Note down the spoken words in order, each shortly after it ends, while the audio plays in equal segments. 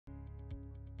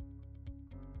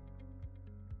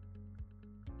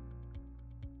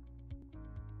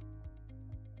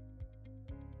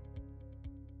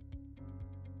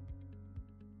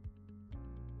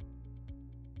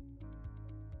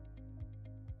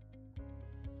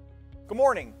Good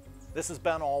morning. This is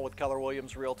Ben All with Keller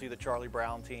Williams Realty, the Charlie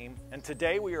Brown team, and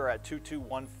today we are at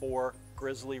 2214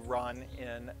 Grizzly Run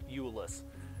in Euless.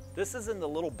 This is in the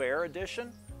Little Bear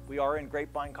edition. We are in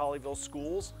Grapevine Colleyville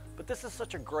schools, but this is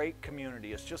such a great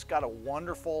community. It's just got a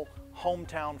wonderful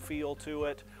hometown feel to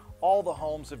it. All the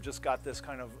homes have just got this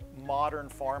kind of modern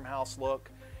farmhouse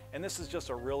look, and this is just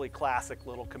a really classic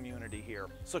little community here.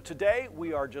 So today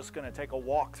we are just going to take a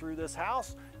walk through this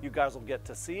house. You guys will get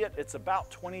to see it. It's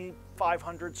about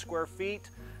 2,500 square feet,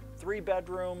 3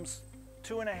 bedrooms,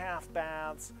 2.5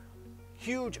 baths,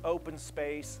 huge open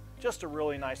space, just a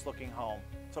really nice looking home.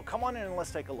 So come on in and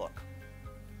let's take a look.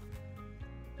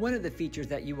 One of the features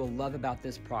that you will love about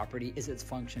this property is its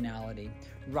functionality.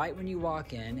 Right when you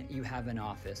walk in, you have an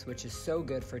office, which is so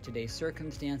good for today's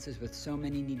circumstances with so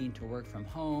many needing to work from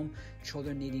home,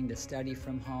 children needing to study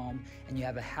from home, and you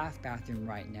have a half bathroom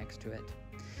right next to it.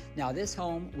 Now, this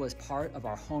home was part of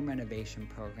our home renovation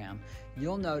program.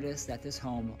 You'll notice that this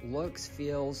home looks,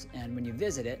 feels, and when you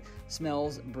visit it,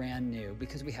 smells brand new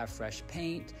because we have fresh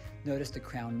paint. Notice the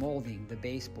crown molding, the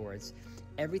baseboards.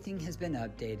 Everything has been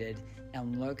updated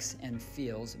and looks and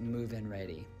feels move-in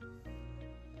ready.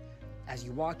 As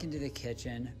you walk into the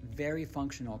kitchen, very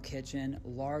functional kitchen,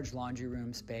 large laundry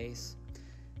room space.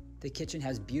 The kitchen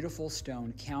has beautiful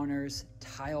stone counters,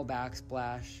 tile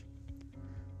backsplash,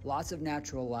 lots of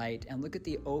natural light, and look at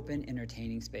the open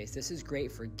entertaining space. This is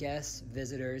great for guests,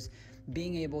 visitors,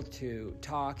 being able to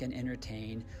talk and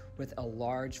entertain with a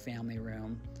large family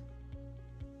room.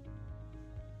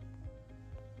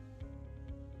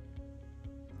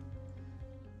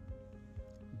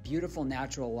 Beautiful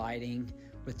natural lighting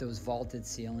with those vaulted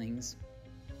ceilings.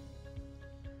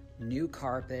 New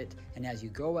carpet, and as you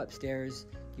go upstairs,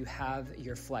 you have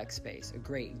your flex space, a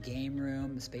great game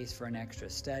room, space for an extra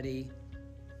study,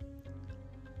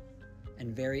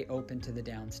 and very open to the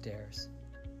downstairs.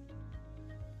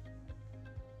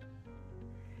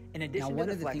 In addition now, one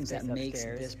to of the things that makes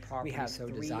this property so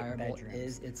desirable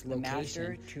is its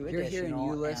location. You're here in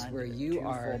Euless, where you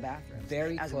are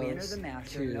very close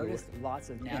to lots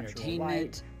of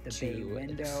entertainment, light, to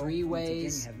window, freeways,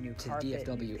 again, you have new to carpet,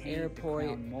 DFW paint, Airport. the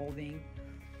crown molding.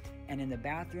 And in the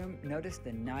bathroom, notice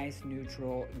the nice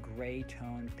neutral gray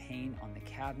tone paint on the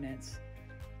cabinets,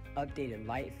 updated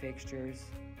light fixtures,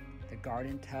 the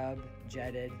garden tub,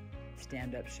 jetted,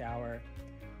 stand-up shower.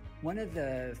 One of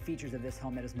the features of this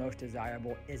home that is most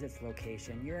desirable is its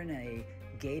location. You're in a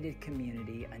gated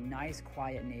community, a nice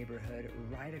quiet neighborhood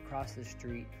right across the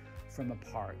street from a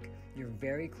park. You're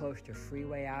very close to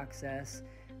freeway access.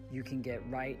 You can get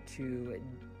right to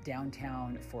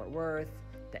downtown Fort Worth,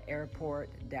 the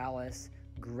airport, Dallas.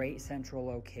 Great central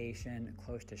location,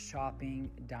 close to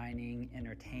shopping, dining,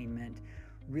 entertainment.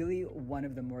 Really one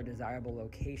of the more desirable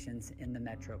locations in the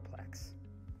Metroplex.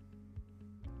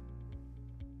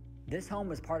 This home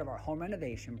was part of our home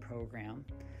renovation program.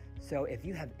 So if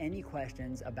you have any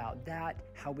questions about that,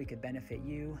 how we could benefit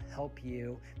you, help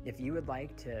you, if you would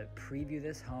like to preview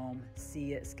this home,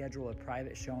 see it, schedule a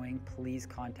private showing, please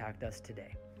contact us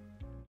today.